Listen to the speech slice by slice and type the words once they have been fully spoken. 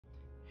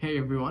Hey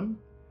everyone,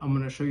 I'm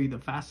going to show you the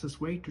fastest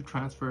way to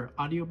transfer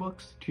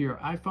audiobooks to your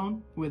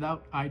iPhone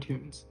without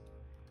iTunes.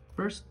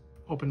 First,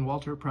 open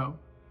WALTR PRO.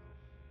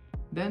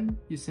 Then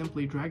you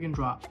simply drag and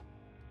drop.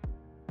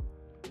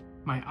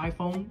 My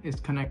iPhone is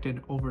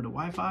connected over to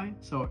Wi-Fi,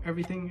 so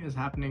everything is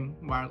happening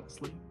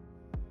wirelessly.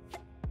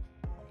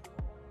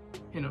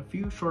 In a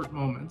few short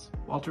moments,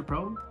 WALTR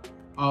PRO,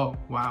 oh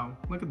wow,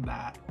 look at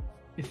that.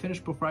 It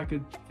finished before I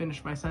could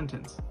finish my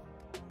sentence.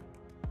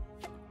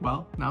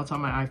 Well, now it's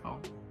on my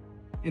iPhone,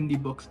 in the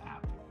Books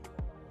app.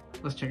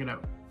 Let's check it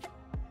out.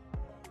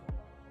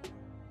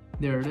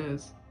 There it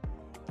is,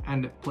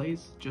 and it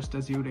plays just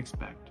as you would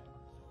expect.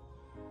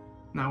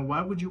 Now,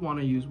 why would you want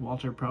to use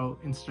WALTR PRO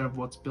instead of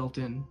what's built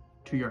in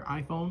to your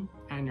iPhone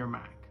and your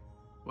Mac?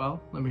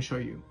 Well, let me show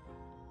you.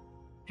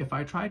 If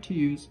I try to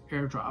use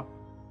AirDrop,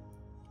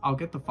 I'll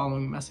get the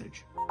following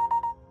message.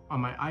 On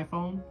my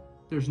iPhone,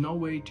 there's no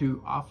way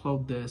to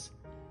offload this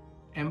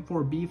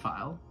M4B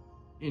file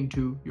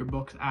into your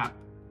Books app.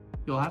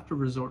 You'll have to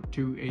resort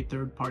to a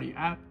third-party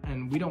app,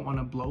 and we don't want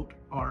to bloat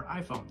our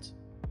iPhones.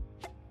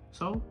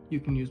 So you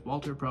can use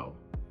WALTR PRO.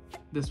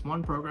 This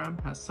one program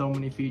has so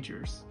many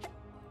features.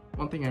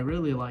 One thing I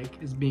really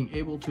like is being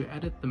able to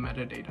edit the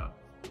metadata.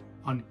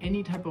 On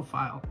any type of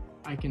file,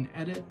 I can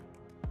edit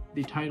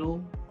the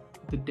title,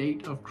 the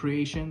date of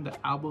creation,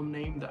 the album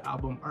name, the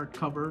album art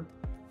cover.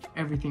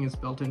 Everything is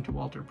built into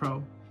WALTR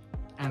PRO.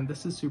 And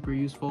this is super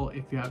useful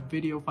if you have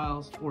video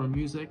files or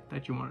music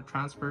that you want to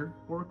transfer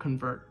or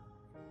convert.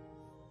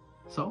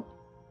 So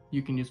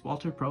you can use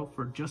WALTR PRO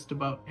for just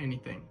about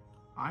anything.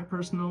 I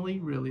personally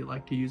really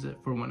like to use it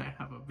for when I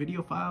have a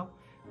video file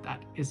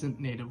that isn't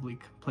natively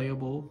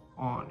playable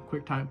on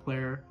QuickTime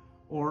Player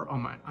or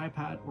on my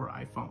iPad or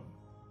iPhone.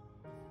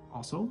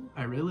 Also,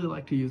 I really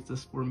like to use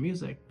this for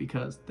music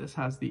because this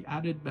has the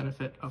added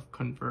benefit of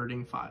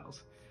converting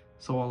files.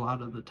 So a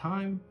lot of the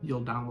time,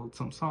 you'll download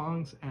some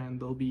songs and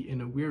they'll be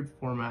in a weird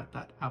format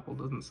that Apple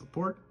doesn't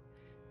support.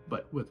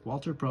 But with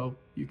WALTR PRO,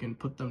 you can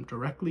put them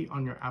directly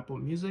on your Apple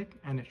Music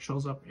and it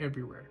shows up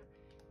everywhere,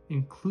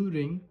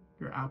 including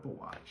your Apple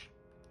Watch.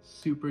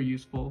 Super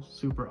useful,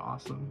 super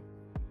awesome.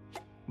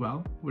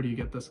 Well, where do you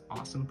get this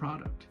awesome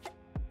product?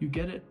 You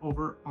get it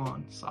over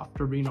on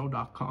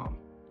Softorino.com.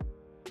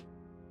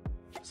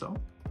 So,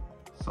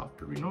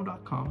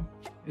 Softorino.com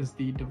is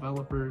the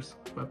developer's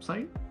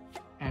website,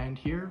 and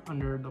here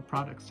under the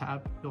Products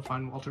tab, you'll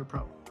find WALTR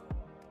PRO.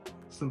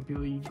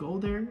 Simply go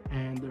there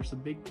and there's a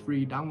big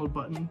free download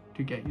button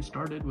to get you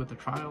started with a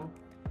trial,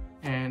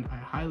 and I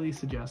highly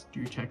suggest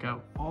you check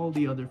out all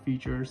the other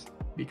features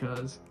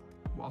because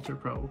WALTR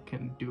PRO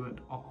can do it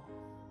all.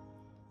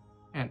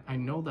 And I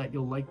know that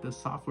you'll like this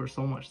software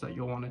so much that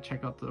you'll want to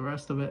check out the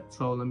rest of it,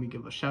 so let me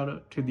give a shout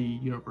out to the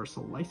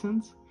Universal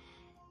License.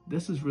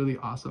 This is really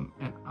awesome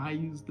and I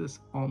use this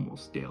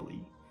almost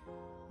daily.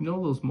 You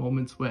know those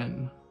moments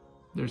when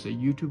there's a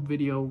YouTube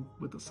video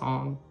with a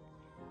song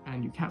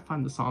and you can't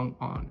find the song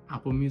on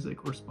Apple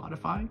Music or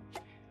Spotify?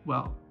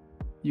 Well,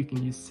 you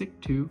can use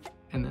Sick2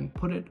 and then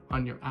put it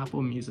on your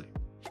Apple Music.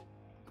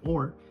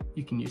 Or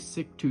you can use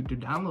Sick2 to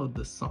download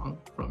this song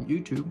from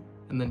YouTube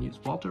and then use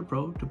WALTR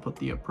PRO to put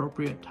the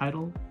appropriate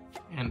title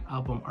and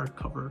album art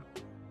cover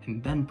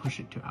and then push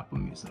it to Apple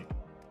Music.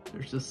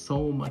 There's just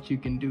so much you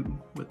can do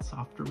with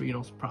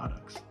Softorino's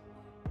products.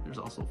 There's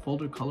also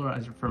Folder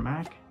Colorizer for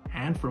Mac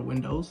and for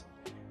Windows,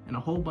 and a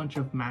whole bunch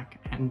of Mac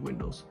and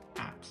Windows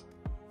apps,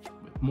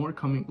 with more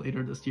coming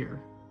later this year.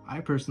 I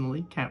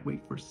personally can't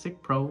wait for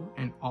Sick Pro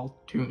and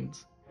Alt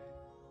Tunes.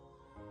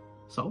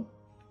 So,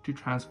 to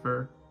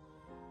transfer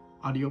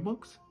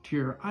audiobooks to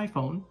your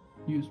iPhone,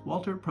 use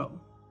WALTR PRO,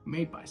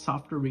 made by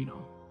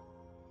Softorino.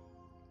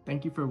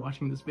 Thank you for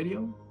watching this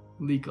video.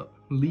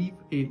 Leave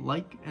a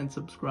like and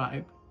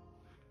subscribe.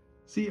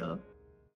 See ya!